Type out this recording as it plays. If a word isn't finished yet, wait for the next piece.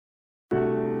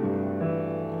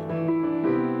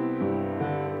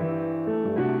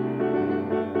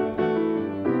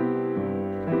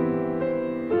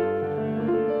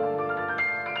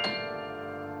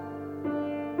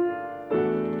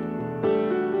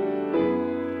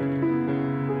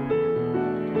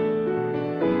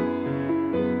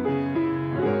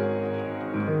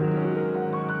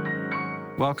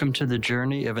Welcome to the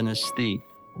Journey of an Aesthete,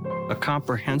 a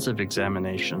comprehensive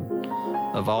examination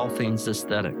of all things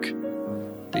aesthetic,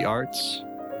 the arts,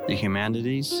 the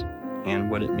humanities,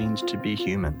 and what it means to be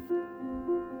human.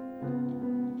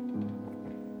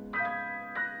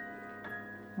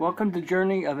 Welcome to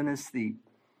Journey of an Aesthete.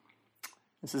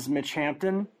 This is Mitch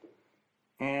Hampton,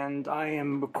 and I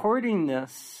am recording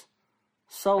this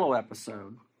solo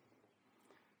episode.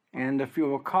 And if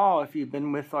you'll recall, if you've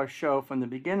been with our show from the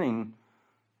beginning,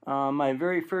 my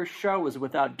very first show was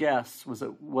without guests,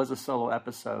 was a solo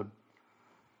episode.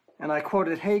 And I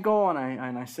quoted Hegel, and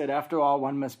I said, after all,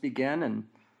 one must begin.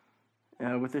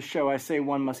 And with this show, I say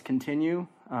one must continue,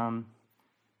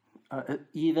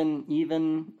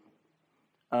 even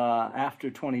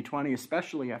after 2020,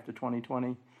 especially after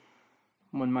 2020,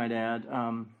 one might add.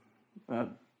 I'm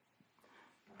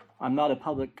not a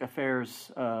public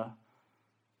affairs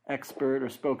expert or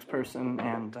spokesperson,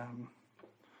 and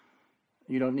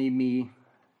you don't need me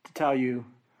to tell you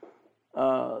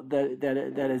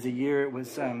that as a year it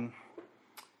was,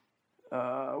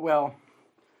 well,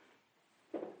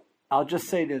 I'll just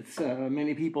say that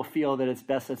many people feel that it's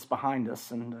best it's behind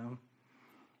us, and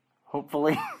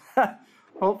hopefully,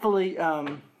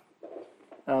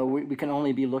 we can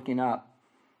only be looking up.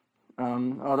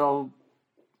 Although,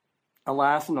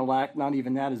 alas and alack, not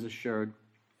even that is assured.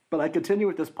 But I continue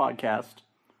with this podcast.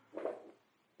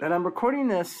 And I'm recording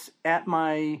this at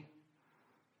my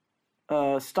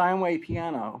Steinway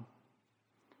piano,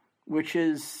 which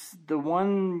is the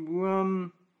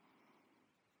one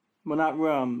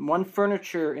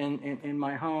furniture in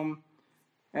my home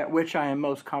at which I am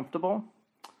most comfortable.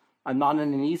 I'm not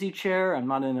in an easy chair. I'm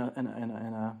not in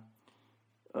a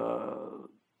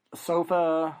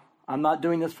sofa. I'm not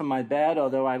doing this from my bed,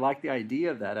 although I like the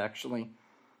idea of that, actually.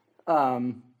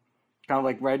 Kind of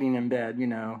like writing in bed, you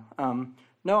know.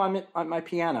 No, I'm at my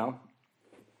piano.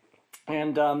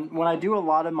 And when I do a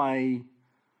lot of my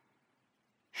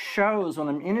shows, when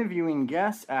I'm interviewing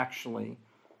guests, actually,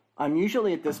 I'm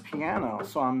usually at this piano.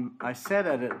 So I sit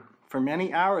at it for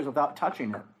many hours without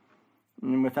touching it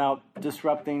and without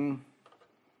interrupting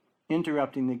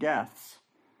the guests.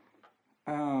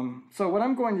 So what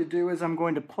I'm going to do is I'm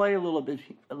going to play a little bit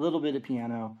of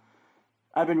piano.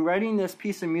 I've been writing this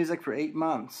piece of music for 8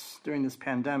 months during this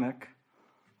pandemic,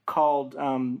 called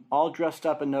All Dressed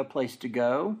Up and No Place to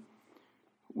Go,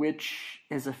 which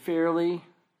is a fairly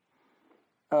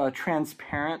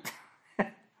transparent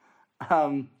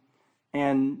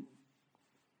and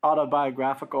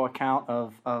autobiographical account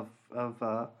of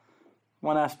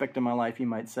one aspect of my life, you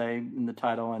might say, in the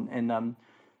title. And I'm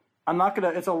not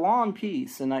going to, it's a long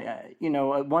piece, and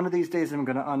one of these days I'm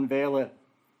going to unveil it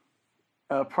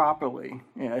properly,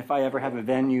 if I ever have a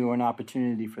venue or an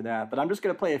opportunity for that. But I'm just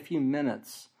going to play a few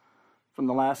minutes from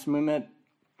the last movement.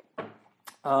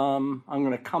 I'm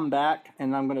going to come back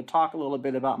and I'm going to talk a little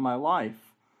bit about my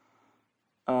life,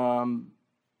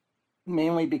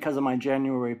 mainly because of my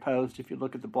January post. If you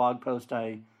look at the blog post,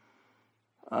 I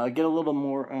get a little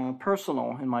more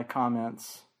personal in my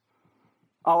comments.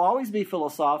 I'll always be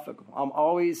philosophical. I'm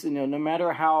always, no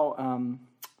matter how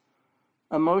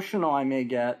emotional I may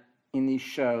get in these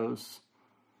shows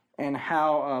and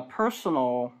how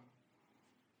personal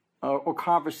or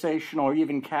conversational or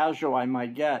even casual I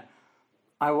might get,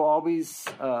 I will always,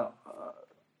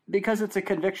 because it's a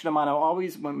conviction of mine, I'll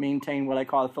always maintain what I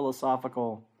call a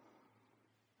philosophical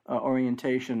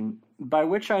orientation, by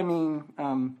which I mean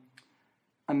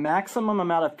a maximum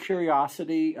amount of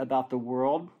curiosity about the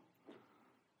world,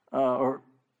 or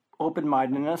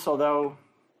open-mindedness, although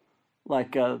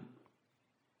like a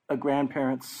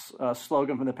grandparent's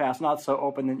slogan from the past, not so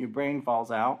open that your brain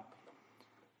falls out.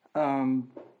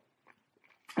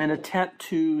 An attempt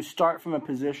to start from a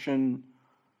position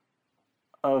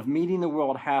of meeting the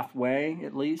world halfway,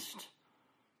 at least.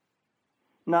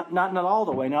 Not all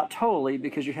the way, not totally,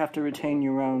 because you have to retain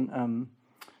your own.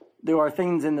 There are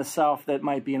things in the self that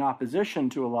might be in opposition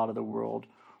to a lot of the world,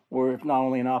 or if not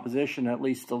only in opposition, at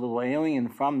least a little alien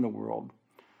from the world.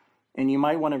 And you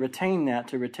might want to retain that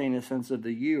to retain a sense of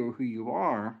the you or who you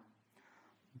are.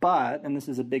 But, and this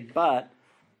is a big but,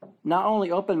 not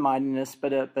only open-mindedness,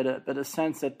 but a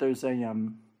sense that there's a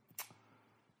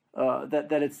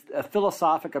that it's a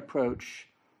philosophic approach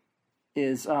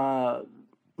is not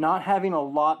having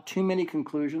too many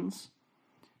conclusions,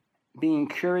 being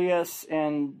curious,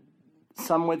 and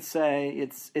some would say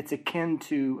it's akin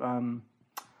to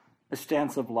a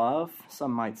stance of love.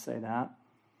 Some might say that.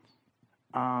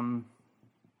 No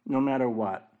matter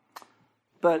what.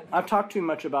 But I've talked too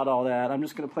much about all that. I'm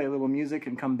just going to play a little music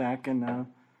and come back and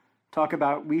talk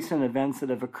about recent events that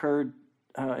have occurred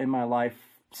in my life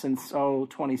since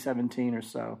 2017 or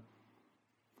so.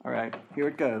 All right, here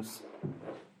it goes.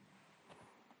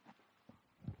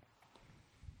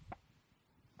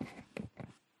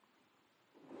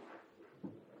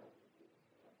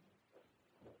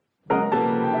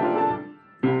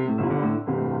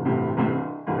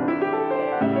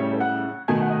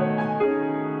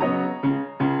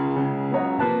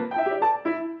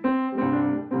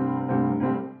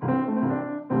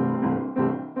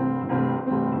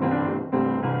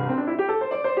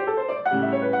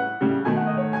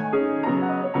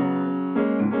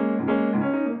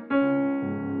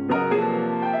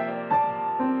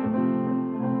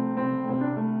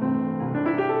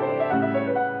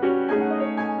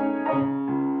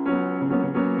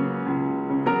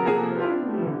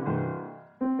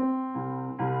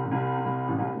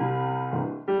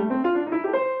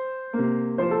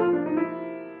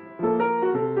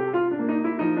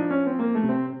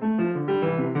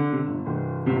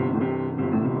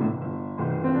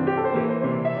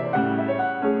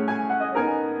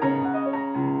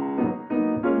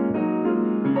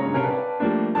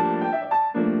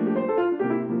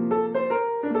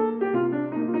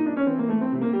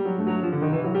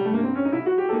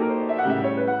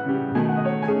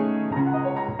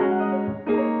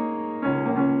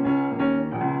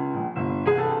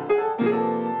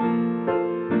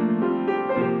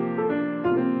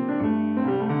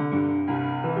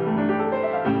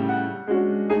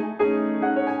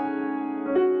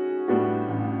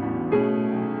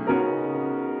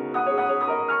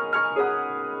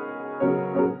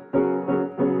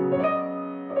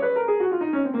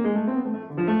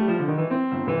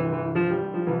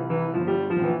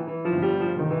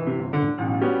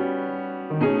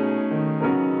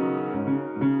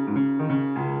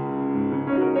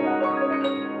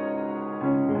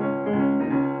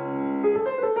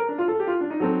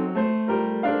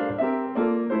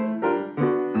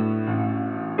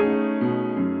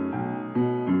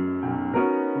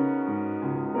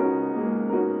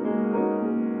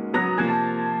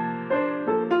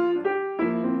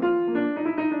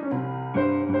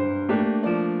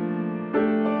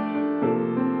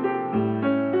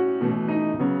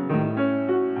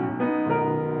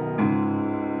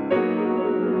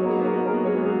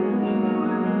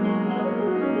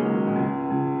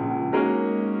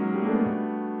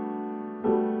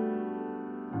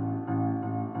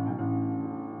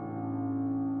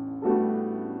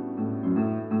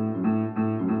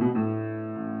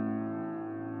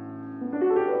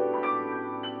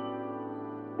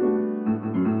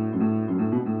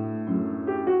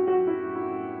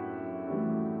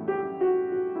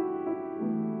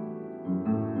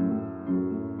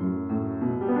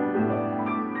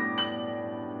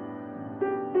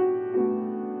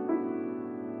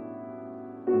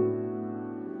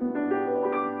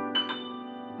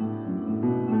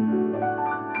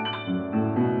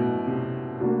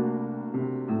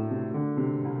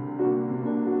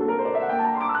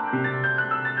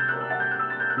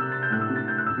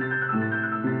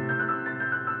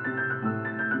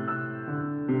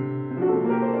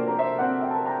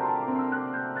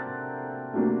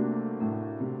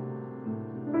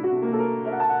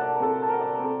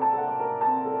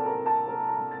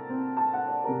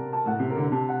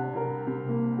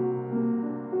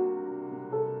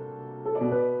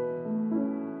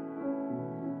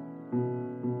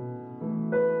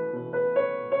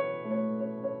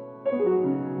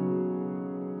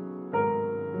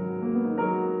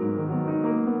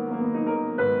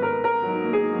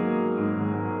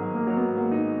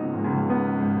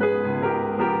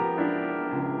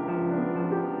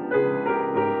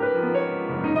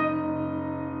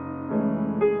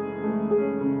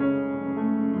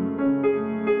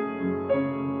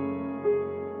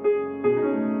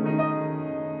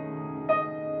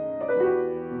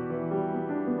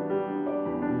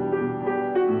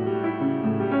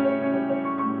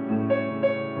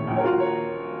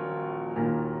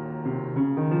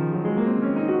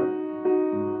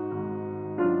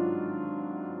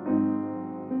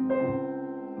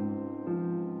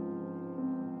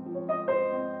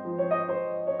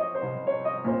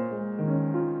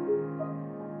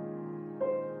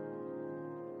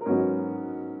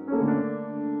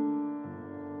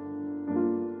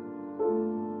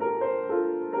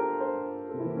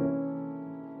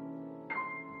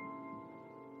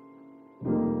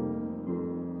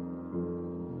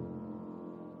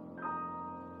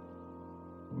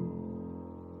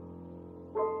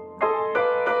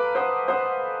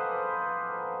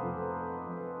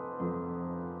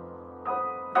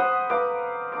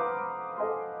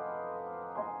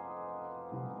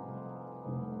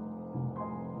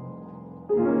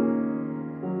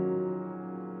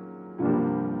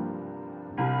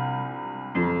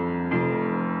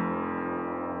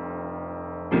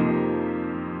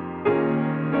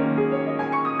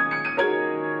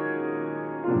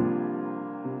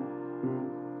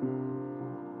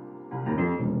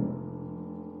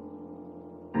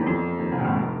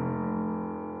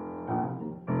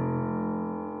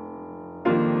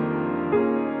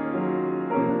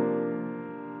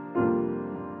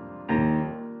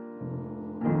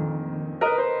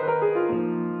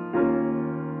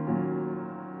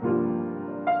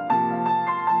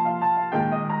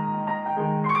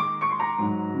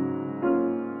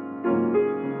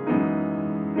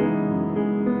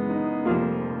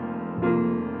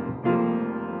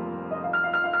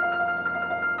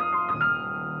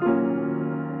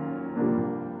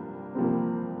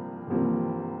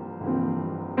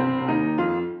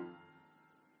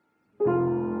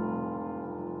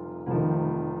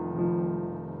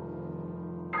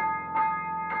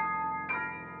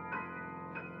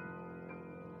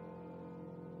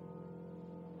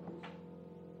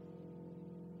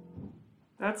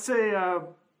 That's a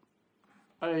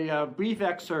brief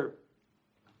excerpt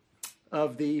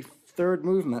of the third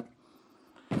movement.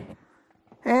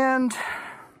 And,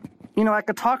 you know, I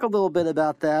could talk a little bit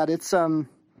about that. It's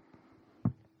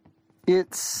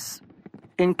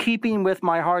in keeping with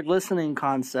my hard listening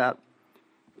concept.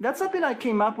 That's something I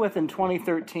came up with in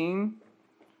 2013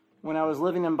 when I was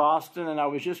living in Boston, and I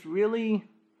was just really,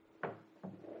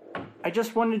 I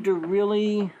just wanted to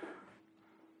really,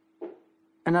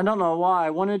 and I don't know why, I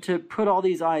wanted to put all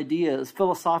these ideas,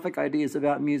 philosophic ideas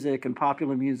about music and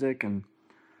popular music and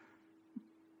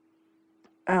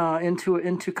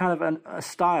into kind of a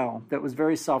style that was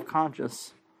very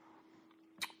self-conscious.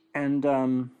 And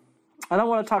I don't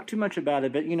want to talk too much about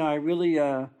it, but, you know, I really,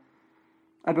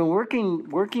 I've been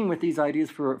working with these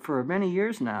ideas for many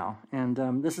years now.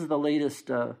 And this is the latest,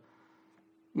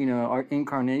 you know, our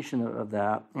incarnation of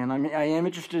that. And I am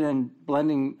interested in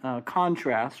blending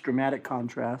dramatic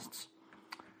contrasts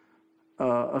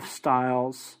of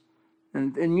styles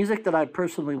and music that I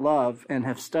personally love and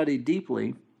have studied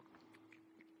deeply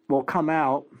will come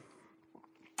out.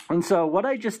 And so what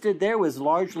I just did there was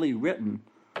largely written.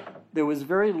 There was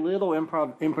very little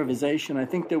improvisation. I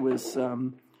think there's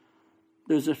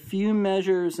a few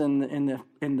measures in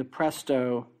the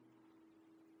presto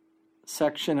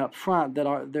section up front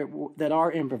that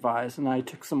are improvised, and I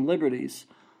took some liberties,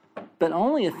 but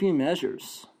only a few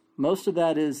measures. Most of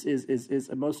that is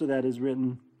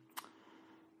written.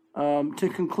 To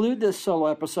conclude this solo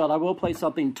episode, I will play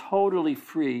something totally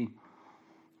free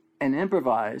and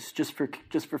improvised, just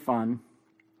for fun.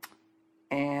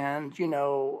 And you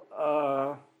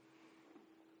know,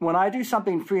 when I do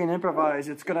something free and improvised,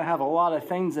 it's going to have a lot of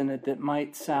things in it that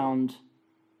might sound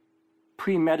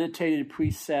premeditated,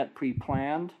 preset,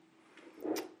 pre-planned,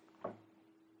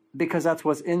 because that's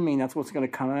what's in me, that's what's going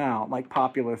to come out, like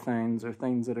popular things or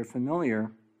things that are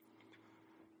familiar.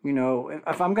 You know,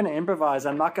 if I'm going to improvise,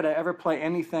 I'm not going to ever play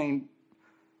anything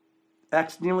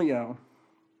ex nihilo,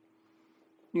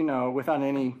 you know, without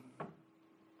anything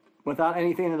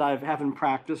that I haven't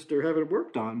practiced or haven't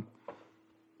worked on,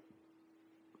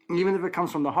 even if it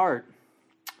comes from the heart.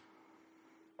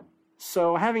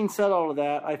 So having said all of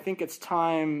that, I think it's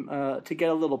time to get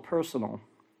a little personal.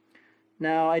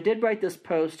 Now, I did write this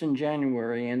post in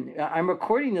January, and I'm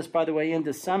recording this, by the way, in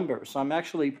December, so I'm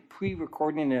actually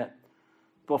pre-recording it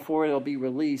before it'll be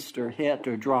released or hit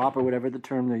or drop or whatever the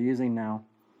term they're using now.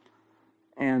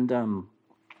 And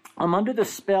I'm under the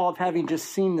spell of having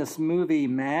just seen this movie,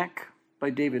 Mac,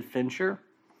 by David Fincher.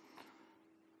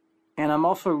 And I'm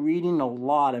also reading a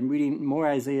lot. I'm reading more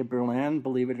Isaiah Berlin,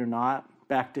 believe it or not,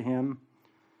 back to him.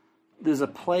 There's a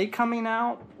play coming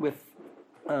out with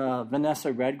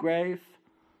Vanessa Redgrave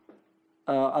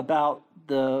about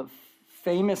the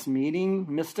famous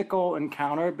mystical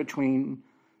encounter between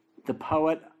the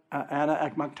poet Anna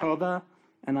Akhmatova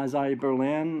and Isaiah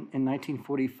Berlin in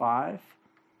 1945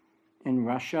 in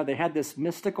Russia. They had this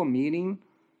mystical meeting.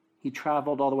 He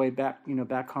traveled all the way back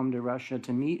home to Russia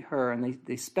to meet her, and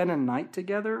they spent a night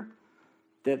together.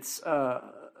 That's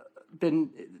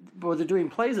they're doing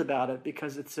plays about it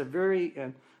because it's a very,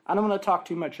 and I don't want to talk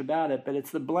too much about it, but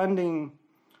it's the blending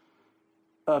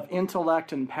of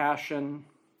intellect and passion,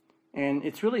 and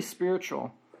it's really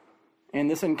spiritual.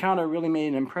 And this encounter really made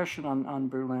an impression on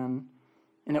Berlin,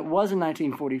 and it was in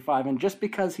 1945. And just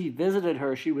because he visited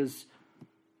her,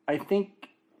 I think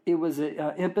it was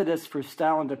an impetus for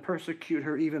Stalin to persecute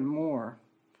her even more,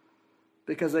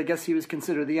 because I guess he was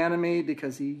considered the enemy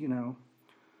because he,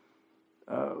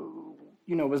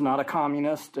 was not a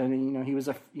communist, and he was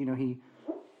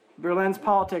Berlin's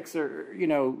politics are,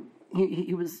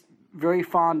 he was very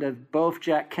fond of both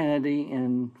Jack Kennedy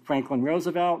and Franklin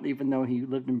Roosevelt, even though he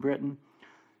lived in Britain,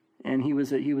 and he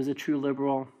was a true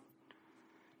liberal.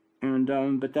 And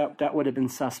but that would have been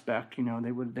suspect,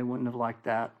 they wouldn't have liked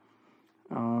that.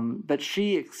 But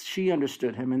she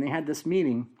understood him, and they had this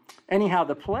meeting. Anyhow,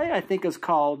 the play, I think, is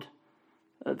called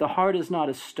 "The Heart Is Not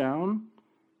a Stone."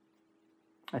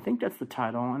 I think that's the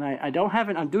title, and I don't have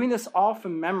it. I'm doing this all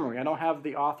from memory. I don't have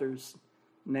the author's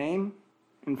name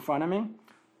in front of me,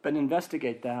 but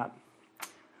investigate that.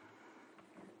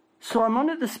 So I'm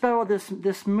under the spell of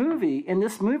this movie, and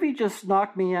this movie just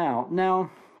knocked me out.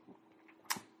 Now,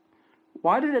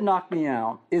 why did it knock me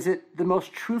out? Is it the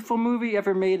most truthful movie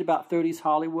ever made about 30s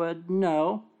Hollywood?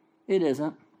 No, it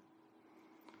isn't.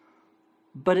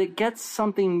 But it gets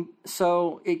something,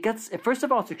 first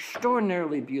of all, it's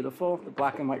extraordinarily beautiful, the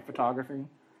black and white photography.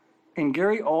 And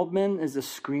Gary Oldman is a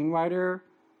screenwriter,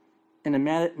 and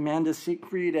Amanda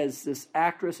Seyfried as this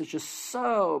actress is just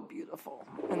so beautiful.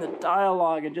 And the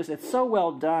dialogue, and it's so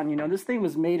well done. This thing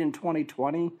was made in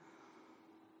 2020.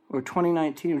 or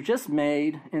 2019. It was just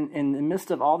made in the midst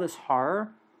of all this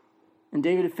horror, and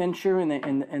David Fincher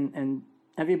and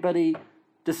everybody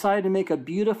decided to make a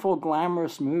beautiful,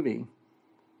 glamorous movie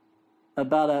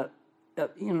about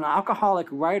an alcoholic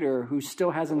writer who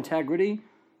still has integrity,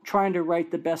 trying to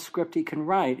write the best script he can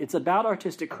write. It's about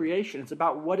artistic creation. It's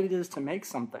about what it is to make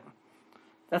something.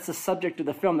 That's the subject of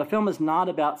the film. The film is not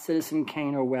about Citizen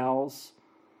Kane or Wells.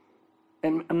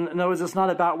 And in other words, it's not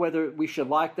about whether we should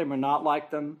like them or not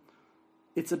like them.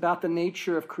 It's about the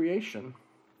nature of creation.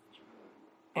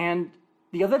 And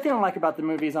the other thing I like about the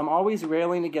movie is I'm always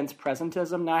railing against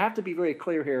presentism. Now, I have to be very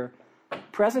clear here.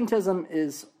 Presentism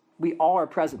is, we all are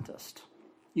presentist.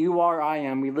 You are, I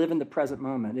am. We live in the present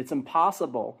moment. It's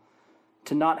impossible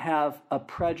to not have a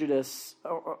prejudice,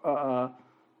 a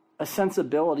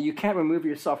sensibility. You can't remove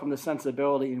yourself from the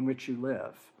sensibility in which you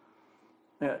live.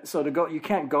 So you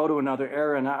can't go to another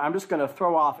era, and I'm just going to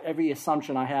throw off every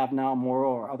assumption I have now,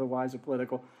 moral or otherwise or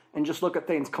political, and just look at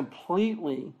things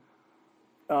completely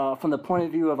from the point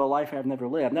of view of a life I've never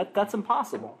lived. That's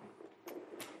impossible.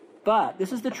 But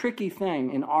this is the tricky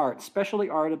thing in art, especially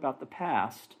art about the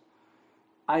past.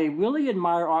 I really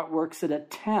admire artworks that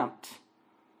attempt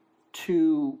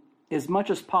to, as much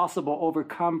as possible,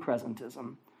 overcome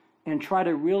presentism and try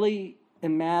to really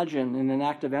imagine, in an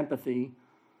act of empathy,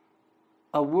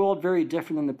 a world very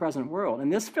different than the present world.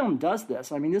 And this film does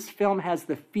this. I mean, this film has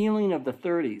the feeling of the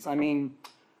 30s. I mean,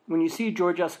 when you see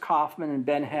George S. Kaufman and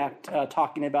Ben Hecht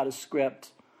talking about a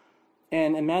script,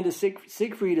 and Amanda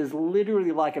Seyfried is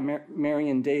literally like a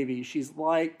Marion Davies. She's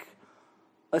like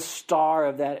a star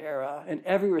of that era in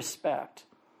every respect.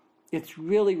 It's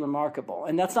really remarkable.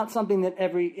 And that's not something that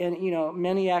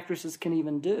many actresses can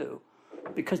even do.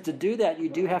 Because to do that, you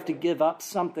do have to give up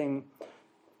something.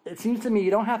 It seems to me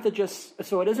you don't have to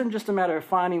so it isn't just a matter of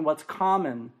finding what's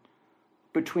common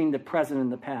between the present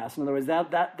and the past. In other words,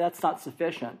 that's not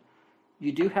sufficient.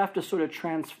 You do have to sort of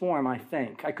transform, I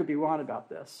think. I could be wrong about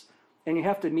this. And you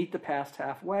have to meet the past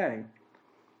halfway.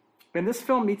 And this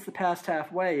film meets the past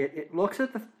halfway.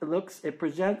 It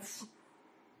presents,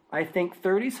 I think,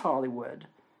 30s Hollywood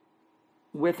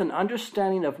with an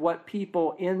understanding of what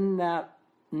people in that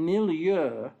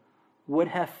milieu would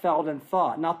have felt and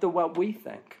thought, not what we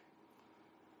think.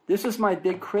 This is my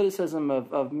big criticism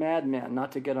of Mad Men,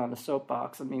 not to get on the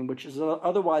soapbox, which is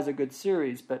otherwise a good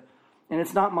series, and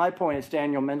it's not my point, it's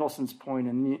Daniel Mendelssohn's point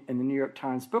in the New York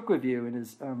Times Book Review in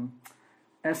his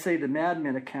essay, The Mad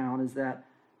Men Account, is that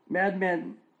Mad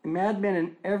Men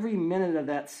in every minute of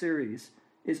that series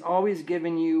is always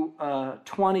giving you a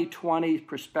 2020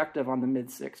 perspective on the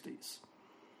mid-60s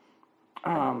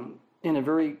in a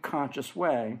very conscious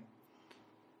way.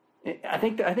 I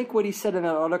think what he said in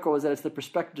that article is that it's the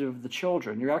perspective of the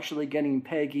children. You're actually getting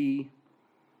Peggy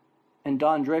and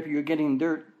Don Draper. You're getting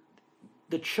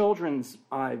the children's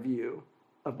eye view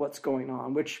of what's going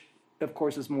on, which, of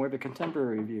course, is more of a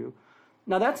contemporary view.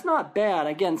 Now, that's not bad.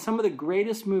 Again, some of the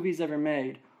greatest movies ever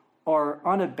made are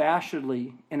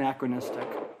unabashedly anachronistic.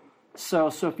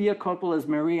 So Sofia Coppola's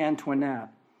Marie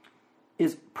Antoinette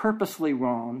is purposely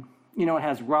wrong. It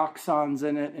has rock songs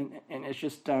in it, and it's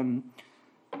just...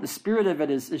 the spirit of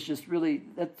it is just really,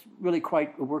 that's really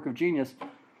quite a work of genius.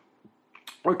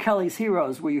 Or Kelly's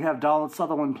Heroes, where you have Donald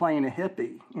Sutherland playing a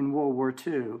hippie in World War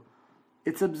II.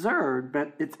 It's absurd,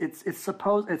 but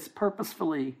it's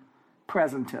purposefully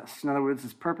presentist. In other words,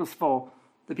 it's purposeful.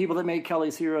 The people that made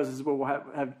Kelly's Heroes will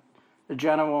have the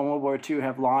general in World War II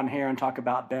have blonde hair and talk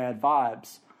about bad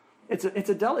vibes. It's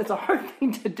a hard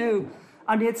thing to do.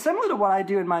 It's similar to what I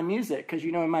do in my music, because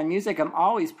in my music I'm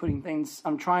always putting things.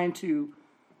 I'm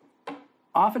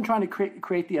often trying to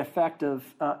create the effect of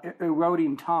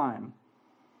eroding time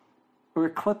or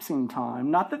eclipsing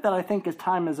time. Not that I think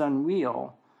time is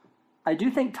unreal. I do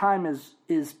think time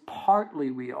is partly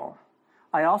real.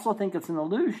 I also think it's an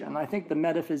illusion. I think the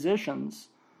metaphysicians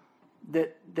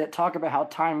that talk about how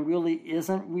time really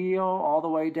isn't real all the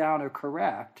way down are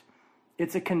correct.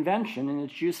 It's a convention, and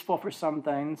it's useful for some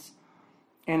things,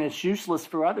 and it's useless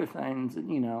for other things,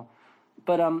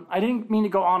 But I didn't mean to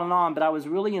go on and on, but I was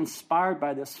really inspired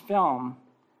by this film,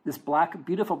 this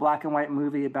beautiful black and white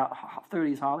movie about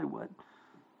 30s Hollywood,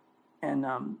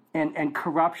 and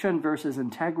corruption versus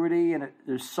integrity, and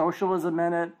there's socialism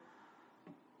in it.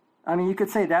 You could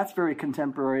say that's very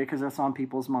contemporary because that's on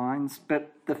people's minds,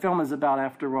 but the film is about,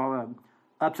 after all,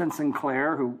 Upton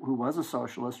Sinclair, who was a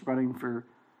socialist running for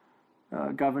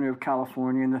governor of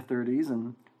California in the 30s,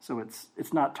 and so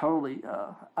it's not totally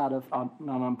not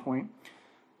on point.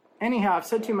 Anyhow, I've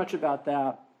said too much about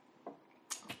that.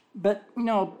 But,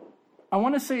 I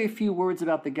want to say a few words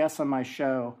about the guests on my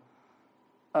show.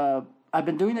 I've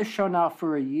been doing this show now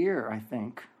for a year, I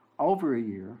think, over a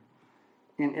year.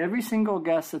 And every single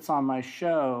guest that's on my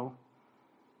show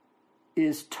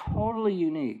is totally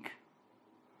unique.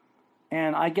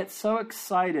 And I get so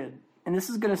excited, and this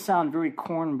is going to sound very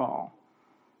cornball,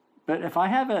 but if I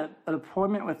have an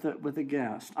appointment with a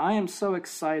guest, I am so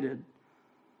excited,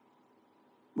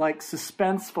 like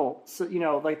suspenseful, so,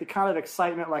 like the kind of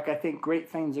excitement like I think great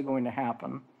things are going to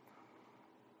happen.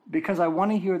 Because I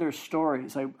want to hear their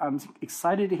stories. I'm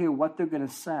excited to hear what they're going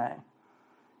to say.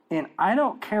 And I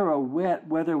don't care a whit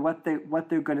whether what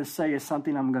they're going to say is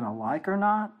something I'm going to like or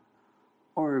not,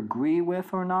 or agree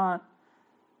with or not.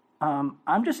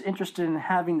 I'm just interested in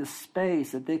having the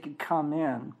space that they could come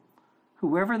in,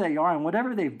 whoever they are, and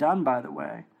whatever they've done, by the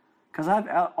way. Because I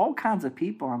have all kinds of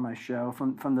people on my show,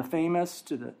 from the famous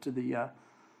to the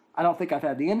I don't think I've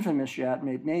had the infamous yet,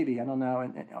 maybe, I don't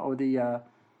know, or the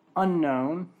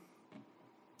unknown.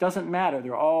 Doesn't matter.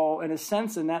 They're all, in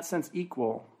that sense,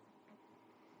 equal.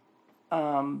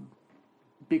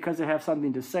 Because they have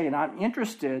something to say. And I'm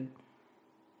interested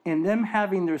in them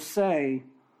having their say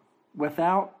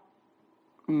without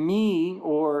me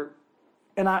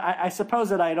and I suppose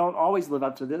that I don't always live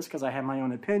up to this because I have my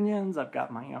own opinions. I've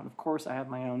got my own, of course, I have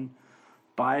my own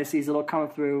biases that'll come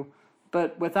through.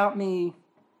 But without me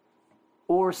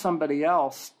or somebody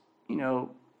else,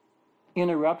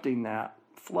 interrupting that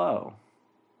flow.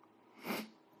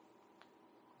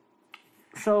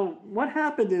 So what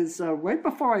happened is right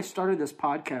before I started this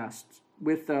podcast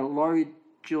with Laurie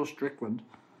Jill Strickland,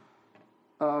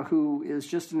 who is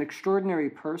just an extraordinary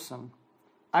person.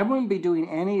 I wouldn't be doing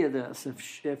any of this if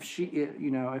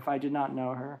I did not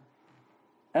know her.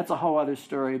 That's a whole other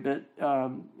story, but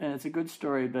and it's a good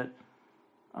story, but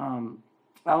I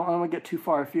don't want to get too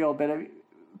far afield. But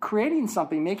making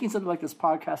something like this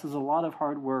podcast is a lot of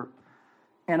hard work,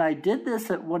 and I did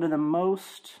this at one of the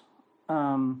most,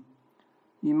 you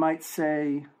might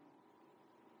say,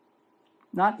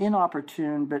 not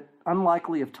inopportune, but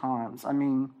unlikely of times. I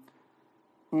mean,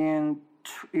 in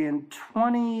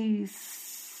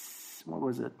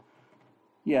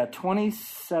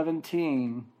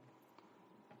 2017,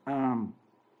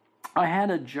 I had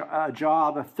a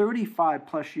job, a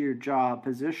 35-plus year job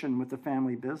position with the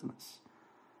family business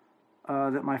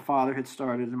that my father had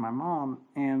started and my mom.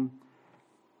 And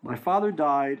my father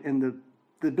died, and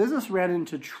the business ran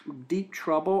into deep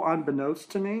trouble unbeknownst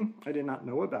to me. I did not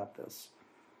know about this.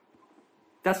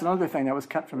 That's another thing that was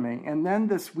kept from me. And then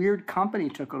this weird company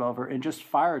took it over and just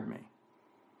fired me.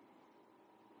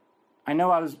 I know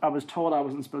I was told I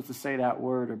wasn't supposed to say that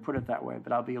word or put it that way,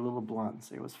 but I'll be a little blunt and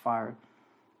say it was fired.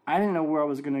 I didn't know where I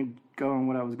was going to go and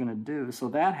what I was going to do, so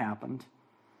that happened.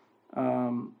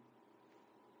 And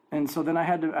so then I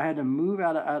had to move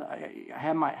out. I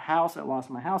had my house. I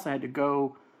lost my house. I had to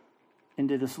go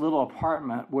into this little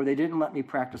apartment where they didn't let me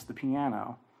practice the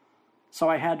piano. So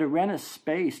I had to rent a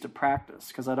space to practice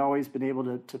because I'd always been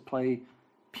able to play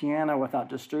piano without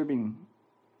disturbing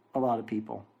a lot of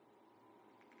people.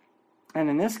 And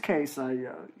in this case, I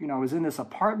was in this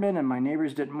apartment and my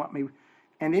neighbors didn't want me,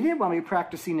 and they didn't want me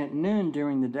practicing at noon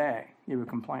during the day. They were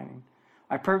complaining.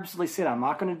 I purposely said, I'm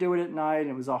not going to do it at night.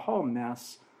 It was a whole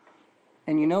mess.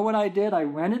 And you know what I did? I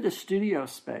rented a studio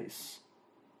space.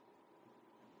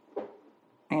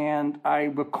 And I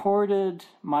recorded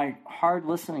my hard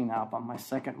listening album, my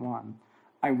second one.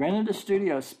 I rented a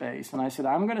studio space, and I said,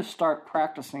 I'm going to start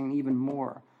practicing even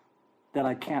more that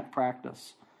I can't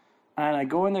practice. And I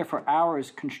go in there for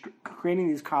hours creating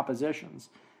these compositions.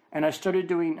 And I started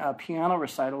doing piano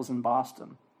recitals in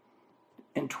Boston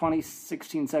in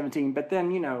 2016, 17. But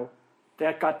then,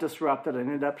 that got disrupted. I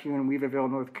ended up here in Weaverville,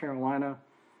 North Carolina.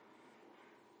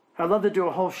 I'd love to do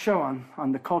a whole show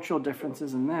on the cultural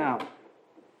differences in that.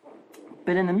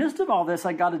 But in the midst of all this,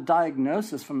 I got a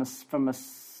diagnosis from a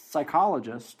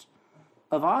psychologist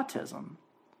of autism,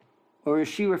 or as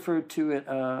she referred to it,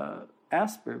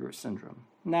 Asperger's syndrome.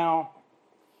 Now,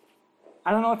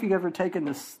 I don't know if you've ever taken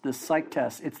this psych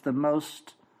test. It's the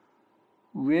most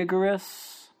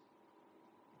rigorous,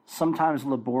 sometimes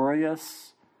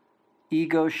laborious,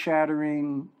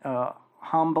 ego-shattering,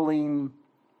 humbling,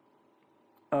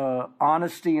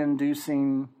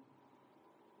 honesty-inducing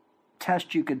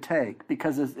test you could take,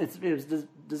 because it was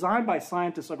designed by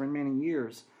scientists over many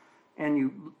years.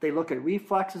 And they look at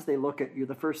reflexes, they look at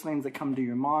the first things that come to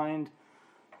your mind,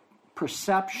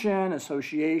 perception,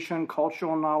 association,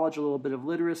 cultural knowledge, a little bit of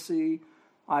literacy,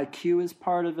 IQ is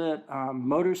part of it,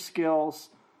 motor skills.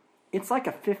 It's like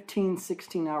a 15,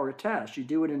 16-hour test. You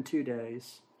do it in 2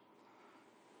 days.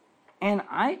 And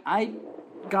I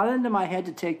got into my head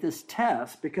to take this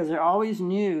test because I always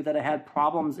knew that I had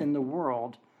problems in the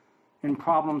world and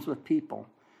problems with people.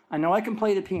 I know I can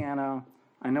play the piano.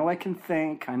 I know I can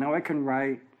think. I know I can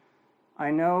write.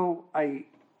 I know I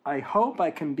hope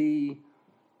I can be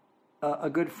a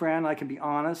good friend. I can be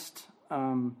honest.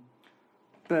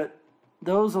 But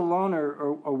those alone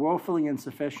are woefully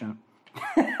insufficient.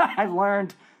 I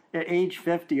learned at age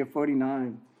 50 or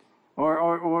 49,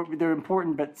 or they're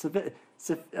important but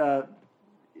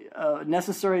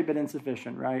necessary but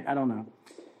insufficient, right? I don't know.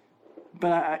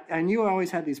 But I knew I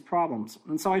always had these problems.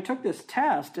 And so I took this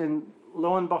test, and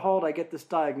lo and behold, I get this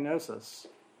diagnosis.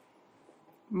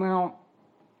 Well,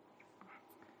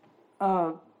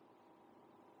 the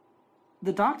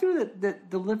doctor that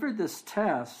delivered this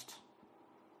test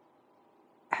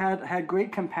had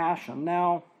great compassion.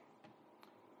 Now,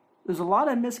 there's a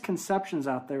lot of misconceptions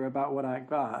out there about what I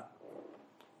got.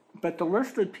 But the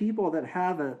list of people that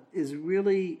have it is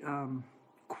really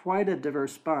quite a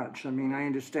diverse bunch. I mean, I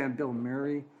understand Bill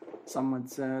Murray, someone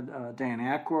said, Dan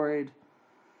Aykroyd,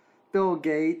 Bill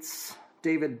Gates,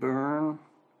 David Byrne,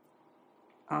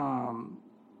 so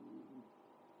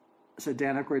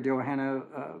Dan Aykroyd, Johanna,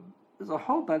 there's a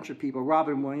whole bunch of people.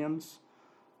 Robin Williams,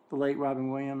 the late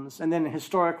Robin Williams, and then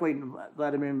historically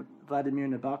Vladimir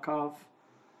Nabokov.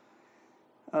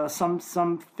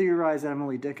 Some theorize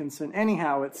Emily Dickinson.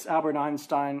 Anyhow, it's Albert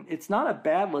Einstein. It's not a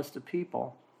bad list of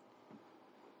people.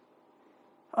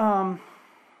 On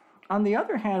the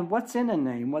other hand, what's in a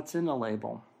name? What's in a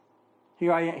label?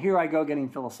 Here I go getting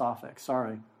philosophic.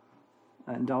 Sorry,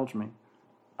 indulge me.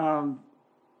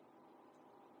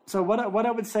 So what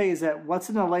I would say is that what's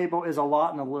in a label is a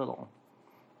lot and a little.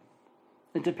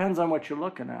 It depends on what you're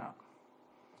looking at.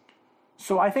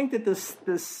 So I think that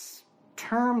this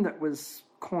term that was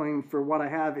coined for what I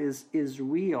have is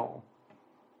real,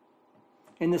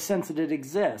 in the sense that it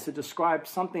exists. It describes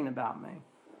something about me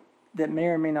that may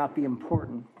or may not be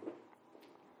important.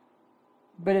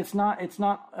 But it's not,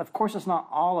 of course, it's not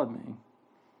all of me.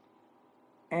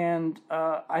 And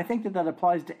I think that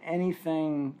applies to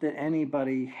anything that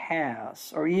anybody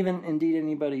has, or even indeed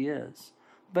anybody is.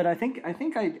 But I think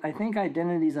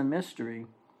identity is a mystery.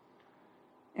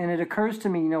 And it occurs to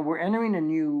me, we're entering a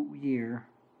new year,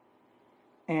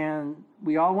 and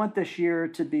we all want this year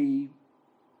to be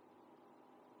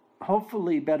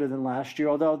hopefully better than last year,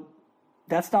 although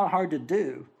that's not hard to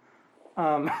do.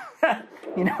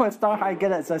 It's not hard to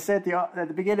get it. As I said at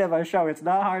the beginning of our show, it's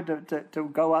not hard to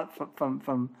go up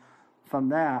from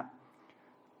that.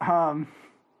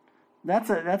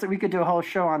 That's we could do a whole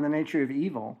show on the nature of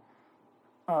evil,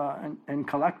 and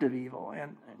collective evil,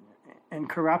 and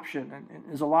corruption, and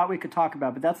there's a lot we could talk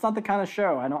about. But that's not the kind of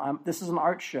show. This is an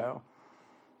art show,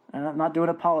 and I'm not doing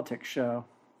a politics show.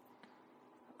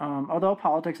 Although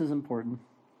politics is important.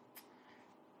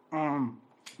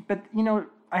 But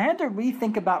I had to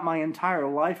rethink about my entire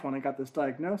life when I got this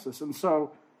diagnosis. And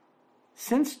so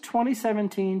since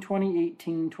 2017,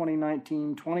 2018,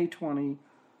 2019, 2020,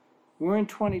 we're in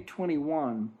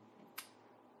 2021,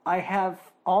 I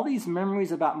have all these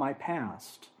memories about my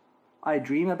past. I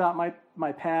dream about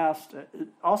my past,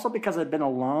 also because I've been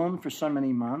alone for so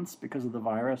many months because of the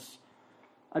virus.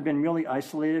 I've been really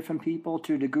isolated from people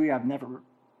to a degree I've never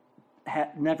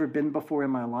been before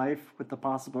in my life, with the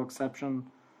possible exception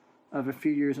of a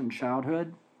few years in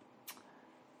childhood.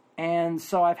 And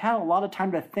so I've had a lot of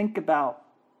time to think about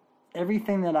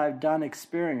everything that I've done,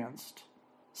 experienced,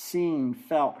 seen,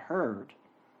 felt, heard.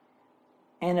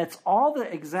 And it's all the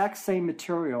exact same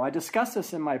material. I discuss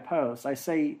this in my post. I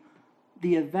say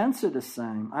the events are the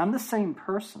same. I'm the same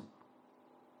person.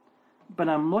 But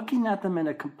I'm looking at them in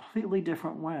a completely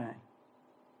different way.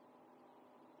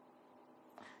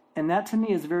 And that to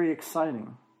me is very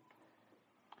exciting.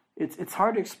 It's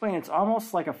hard to explain. It's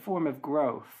almost like a form of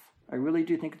growth. I really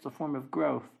do think it's a form of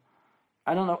growth.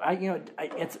 I don't know.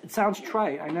 It sounds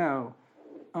trite, I know,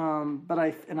 but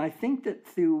I think that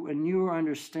through a newer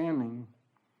understanding,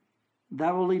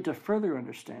 that will lead to further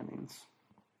understandings,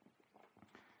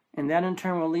 and that in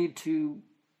turn will lead to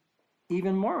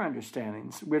even more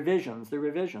understandings, revisions.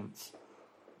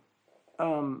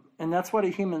 And that's what a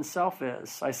human self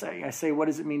is. I say, what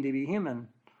does it mean to be human?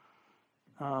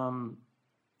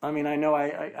 I know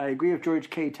I agree with George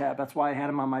K. Tabb. That's why I had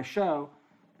him on my show.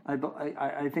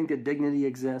 I think that dignity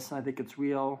exists, and I think it's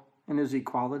real, and there's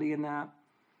equality in that.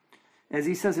 As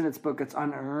he says in his book, it's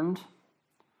unearned.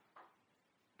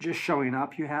 Just showing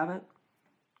up, you have it,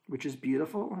 which is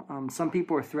beautiful. Some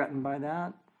people are threatened by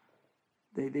that.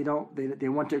 They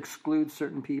want to exclude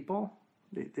certain people.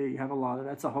 They have a lot of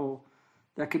that's a whole.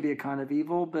 That could be a kind of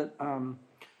evil,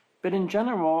 but in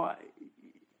general,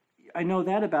 I know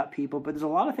that about people. But there's a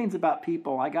lot of things about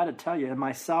people, I got to tell you, and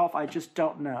myself, I just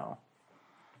don't know.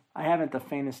 I haven't the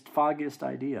faintest, foggiest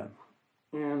idea.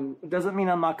 And it doesn't mean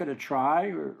I'm not going to try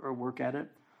or work at it,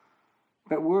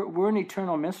 but we're an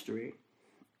eternal mystery.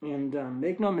 And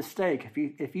make no mistake,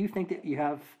 if you think that you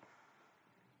have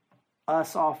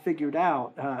us all figured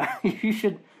out, you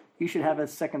should have a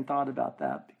second thought about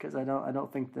that, because I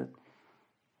don't think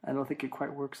it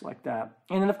quite works like that.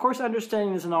 And then, of course,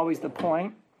 understanding isn't always the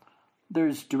point.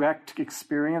 There's direct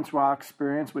experience, raw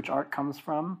experience, which art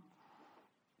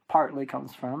partly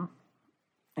comes from,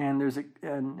 and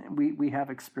we have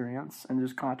experience, and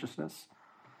there's consciousness,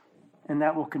 and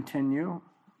that will continue,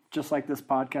 just like this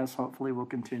podcast hopefully will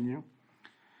continue.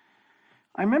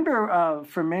 I remember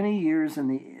for many years,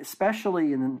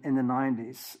 especially in the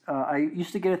 90s, I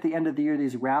used to get at the end of the year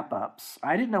these wrap-ups.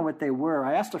 I didn't know what they were.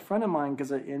 I asked a friend of mine,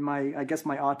 because in my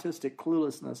autistic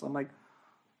cluelessness, I'm like,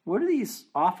 what are these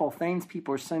awful things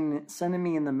people are sending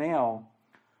me in the mail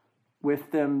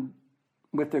with their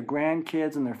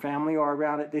grandkids and their family all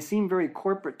around it? They seem very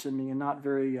corporate to me and not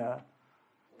very,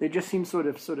 they just seem sort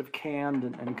of canned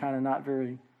and kind of not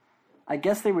very, I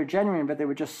guess they were genuine, but they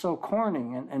were just so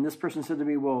corny. And this person said to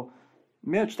me, well,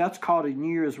 Mitch, that's called a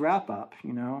New Year's wrap-up,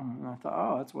 And I thought,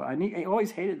 oh, that's what I need. I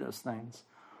always hated those things.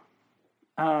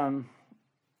 I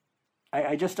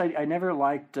never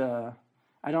liked, I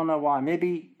don't know why.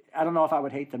 Maybe, I don't know if I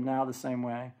would hate them now the same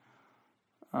way.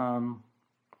 So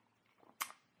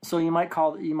I might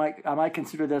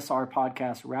consider this our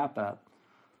podcast wrap-up,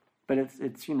 but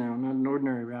it's not an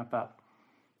ordinary wrap-up.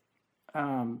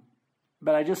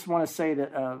 But I just want to say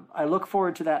that I look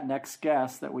forward to that next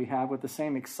guest that we have with the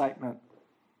same excitement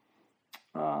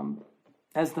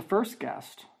as the first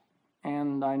guest.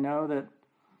 And I know that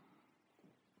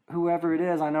whoever it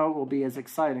is, I know it will be as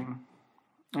exciting.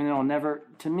 And it'll never,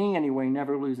 to me anyway,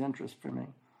 never lose interest for me.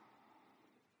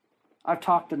 I've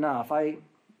talked enough. I'm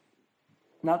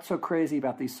not so crazy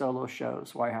about these solo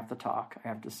shows where I have to talk, I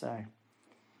have to say.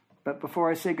 But before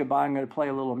I say goodbye, I'm going to play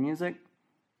a little music.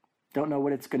 Don't know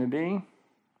what it's going to be.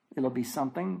 It'll be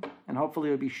something, and hopefully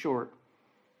it'll be short.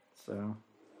 So...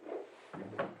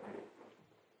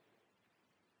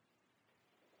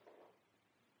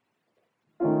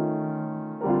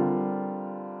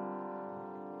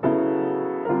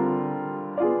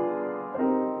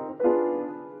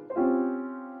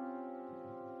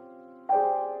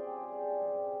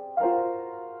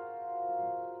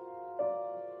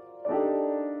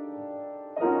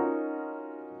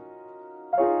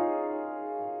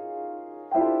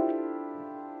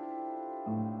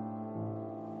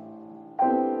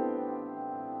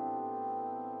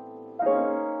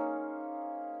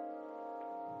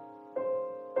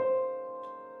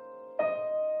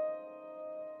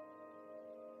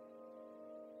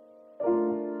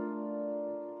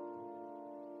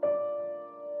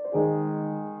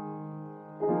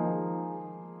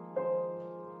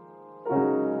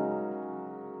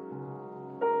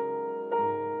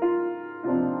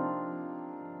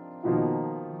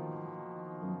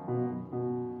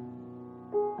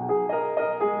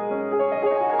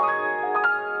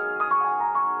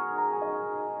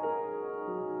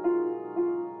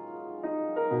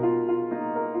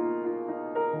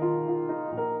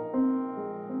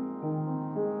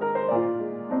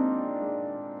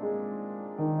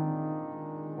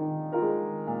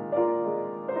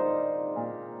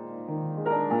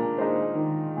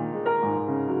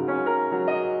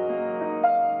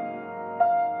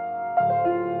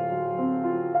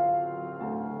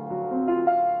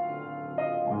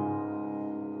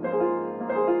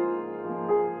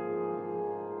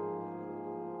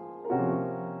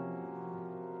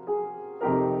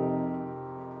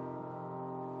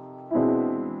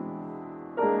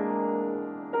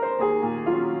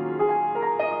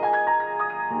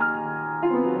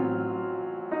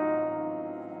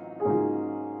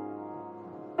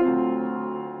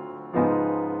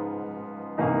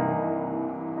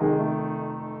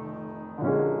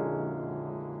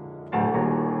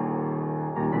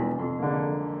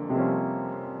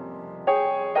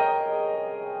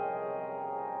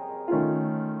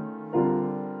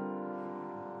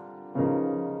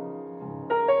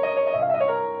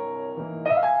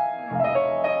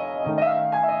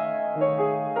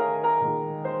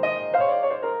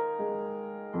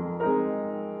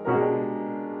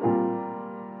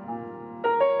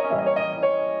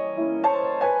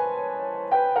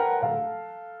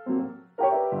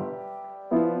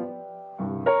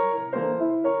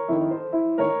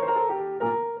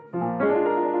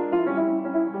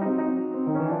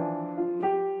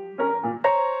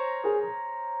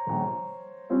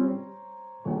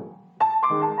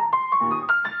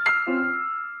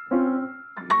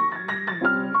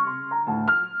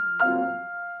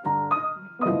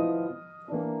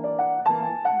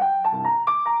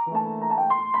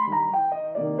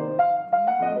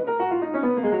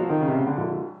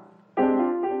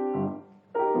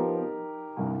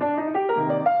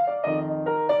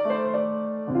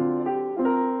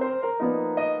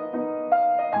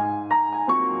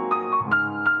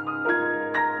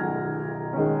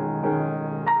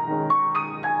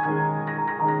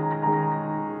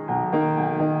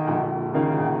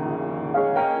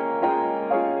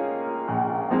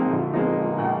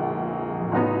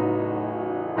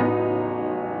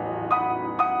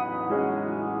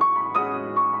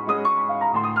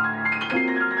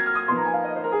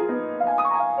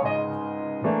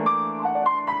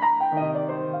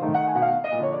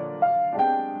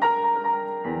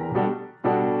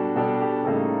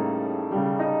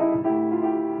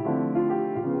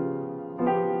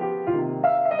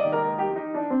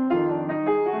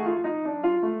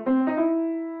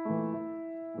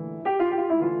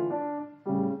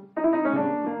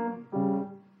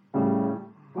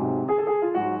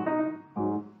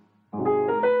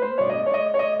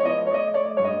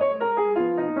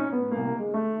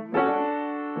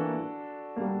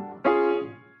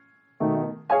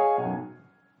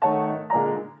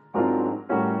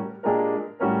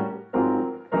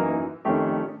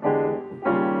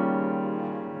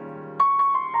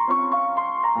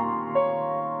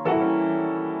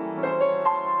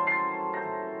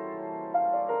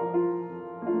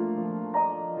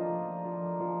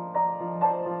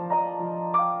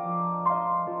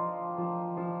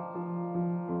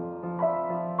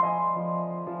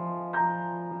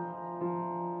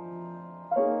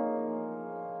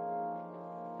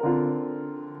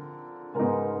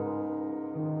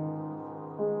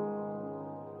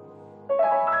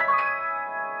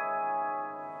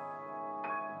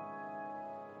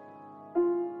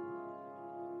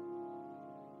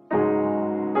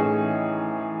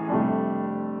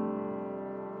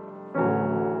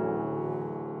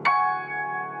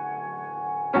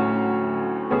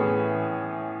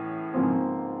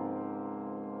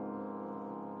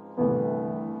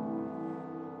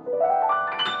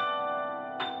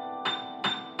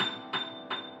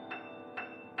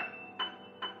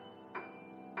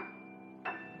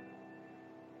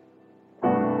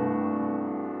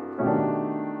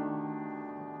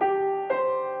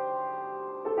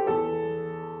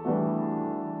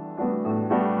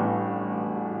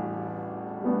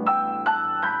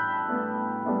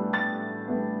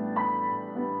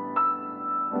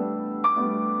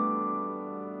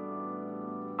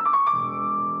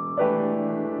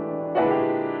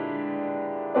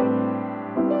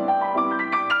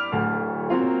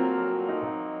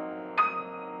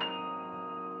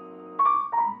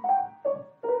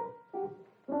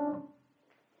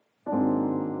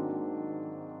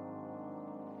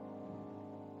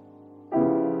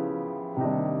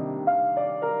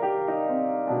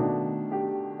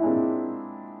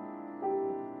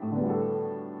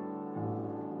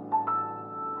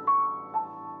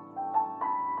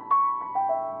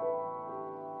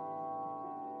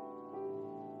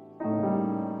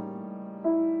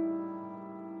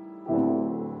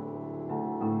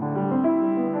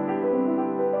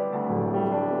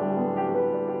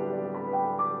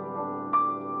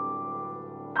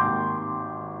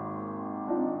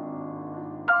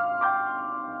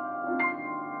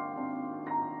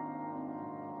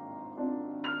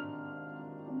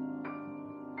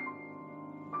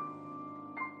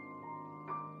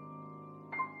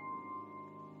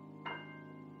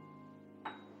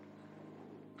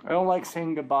 I don't like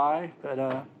saying goodbye,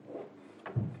 but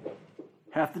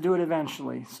have to do it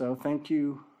eventually. So thank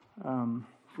you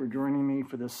for joining me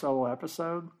for this solo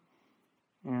episode.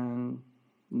 And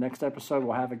next episode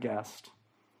we'll have a guest.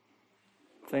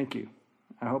 Thank you.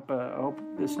 I hope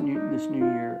this new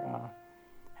year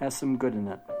has some good in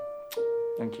it.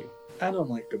 Thank you. I don't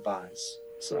like goodbyes,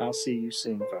 so I'll see you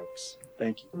soon, folks.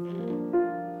 Thank you.